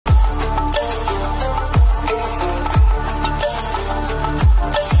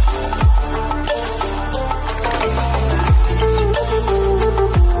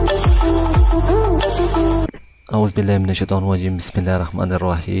औज़ुबिल्लाहिमिनश्शैतानिर्रजीम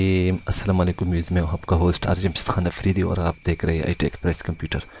बिस्मिल्लाहिर्रहमानिर्रहीम। अस्सलाम वालेकुम व्यूज़, मैं आपका होस्ट आरजे और आप देख रहे हैं ITexpress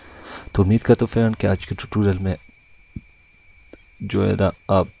कंप्यूटर। तो उम्मीद करता हूँ फ्रेंड कि आज के ट्यूटोरियल में जो है ना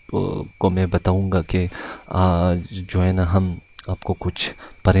आपको मैं बताऊंगा कि आज जो है ना हम आपको कुछ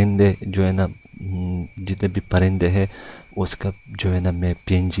परिंदे जो है ना जितने भी परिंदे हैं उसका जो है ना मैं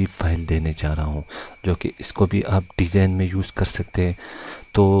PNG फाइल देने जा रहा हूँ, जो कि इसको भी आप डिज़ाइन में यूज़ कर सकते हैं।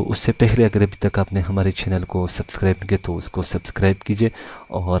 तो उससे पहले अगर अभी तक आपने हमारे चैनल को सब्सक्राइब किया तो उसको सब्सक्राइब कीजिए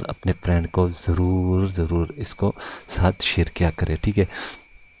और अपने फ्रेंड को ज़रूर इसको साथ शेयर किया करें, ठीक है।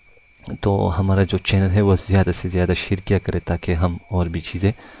 तो हमारा जो चैनल है वो ज़्यादा से ज़्यादा शेयर किया करें ताकि हम और भी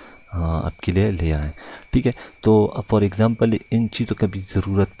चीज़ें आपके लिए ले आएँ, ठीक है। तो फॉर एग्ज़ाम्पल इन चीज़ों का भी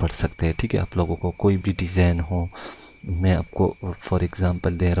ज़रूरत पड़ सकते हैं, ठीक है। आप लोगों को कोई भी डिज़ाइन हो, मैं आपको फॉर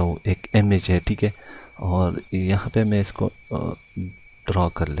एग्ज़ाम्पल दे रहा हूँ, एक इमेज है, ठीक है, और यहाँ पे मैं इसको ड्रॉ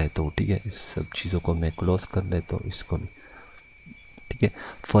कर लेता हूँ, ठीक है। इस सब चीज़ों को मैं क्लोज कर लेता हूँ, इसको भी, ठीक है।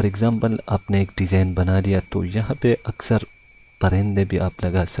 फॉर एग्ज़ाम्पल आपने एक डिज़ाइन बना लिया तो यहाँ पे अक्सर परिंदे भी आप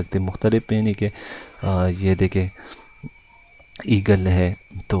लगा सकते हैं मुख्तलिफ, यानी कि ये देखें ईगल है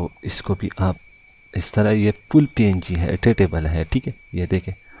तो इसको भी आप इस तरह, ये फुल PNG है, एडिटेबल है, ठीक है। ये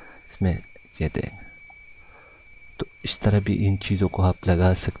देखें इसमें, ये देखें, तो इस तरह भी इन चीज़ों को आप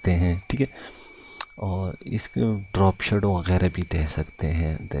लगा सकते हैं, ठीक है। और इसके ड्रॉप शेडो वगैरह भी दे सकते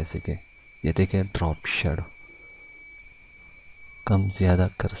हैं, जैसे कि ये देखें ड्रॉप शेडो कम ज़्यादा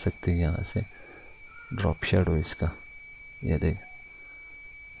कर सकते हैं यहाँ से, ड्रॉप शेडो इसका, ये देख,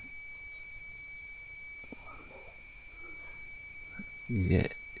 ये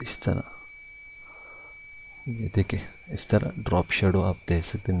इस तरह, ये देखें इस तरह ड्रॉप शेडो आप दे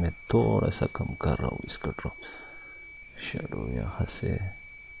सकते हैं। मैं थोड़ा सा कम कर रहा हूँ इसका ड्रॉप शेडो यहाँ से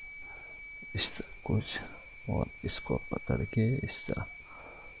इस तरह कुछ, और इसको पकड़ के इस तरह,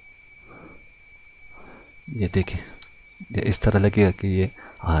 ये देखें ये इस तरह लगेगा कि ये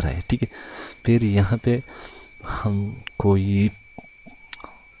आ रहा है, ठीक है। फिर यहाँ पे हम कोई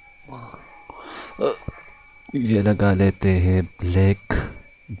ये लगा लेते हैं ब्लैक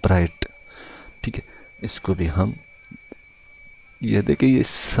ब्राइट, ठीक है। इसको भी हम, ये देखें ये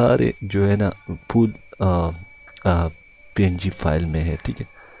सारे जो है ना फुल PNG फाइल में है, ठीक है।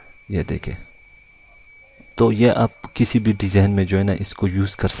 ये देखें, तो ये आप किसी भी डिज़ाइन में जो है ना इसको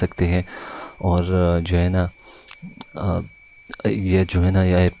यूज़ कर सकते हैं। और जो है ना ये जो है ना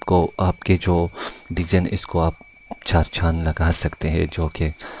ये आपको आपके जो डिज़ाइन इसको आप चार चांद लगा सकते हैं, जो कि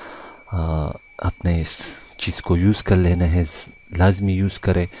आपने इस चीज़ को यूज़ कर लेना है, लाजमी यूज़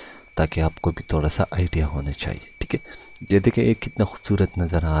करें ताकि आपको भी थोड़ा सा आइडिया होना चाहिए, ठीक है। ये देखें ये कितना खूबसूरत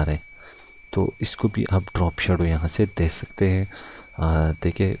नज़र आ रहा है, तो इसको भी आप ड्रॉप शेडो यहाँ से दे सकते हैं।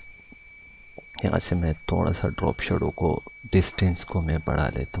 देखिए यहाँ से मैं थोड़ा सा ड्रॉप शेडो को, डिस्टेंस को मैं बढ़ा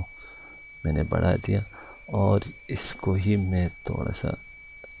लेता हूँ, मैंने बढ़ा दिया, और इसको ही मैं थोड़ा सा,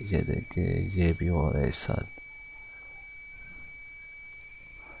 ये देखिए ये भी हो रहा है साथ,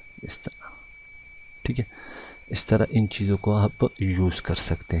 इस तरह, ठीक है। इस तरह इन चीज़ों को आप यूज़ कर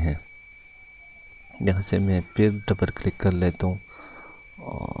सकते हैं। यहाँ से मैं फिर डबल क्लिक कर लेता हूँ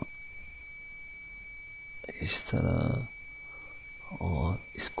और इस तरह, और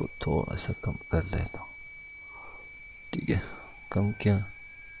इसको थोड़ा सा कम कर लेता हूँ, ठीक है, कम किया,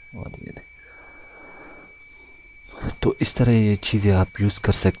 और ये देख, तो इस तरह ये चीज़ें आप यूज़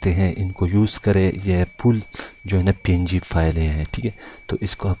कर सकते हैं, इनको यूज़ करें। ये फुल जो है ना PNG फाइल है, ठीक है। तो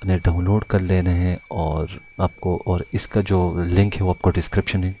इसको आपने डाउनलोड कर लेना है, और आपको, और इसका जो लिंक है वो आपको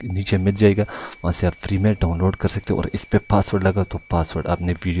डिस्क्रिप्शन नीचे मिल जाएगा, वहाँ से आप फ्री में डाउनलोड कर सकते हो। और इस पर पासवर्ड लगा तो पासवर्ड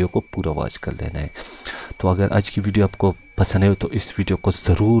आपने वीडियो को पूरा वॉच कर लेना है। तो अगर आज की वीडियो आपको पसंद है तो इस वीडियो को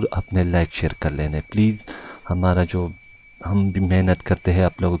ज़रूर आपने लाइक शेयर कर लेना है प्लीज़। हमारा जो, हम भी मेहनत करते हैं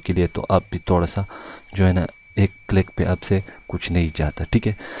आप लोगों के लिए, तो आप भी थोड़ा सा जो है ना एक क्लिक पे आपसे कुछ नहीं जाता, ठीक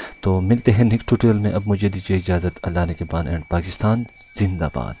है। तो मिलते हैं नेक्स्ट ट्यूटोरियल में। अब मुझे दीजिए इजाज़त, अल्लाह ने के बाद, एंड पाकिस्तान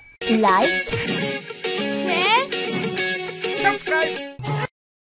जिंदाबाद। लाइक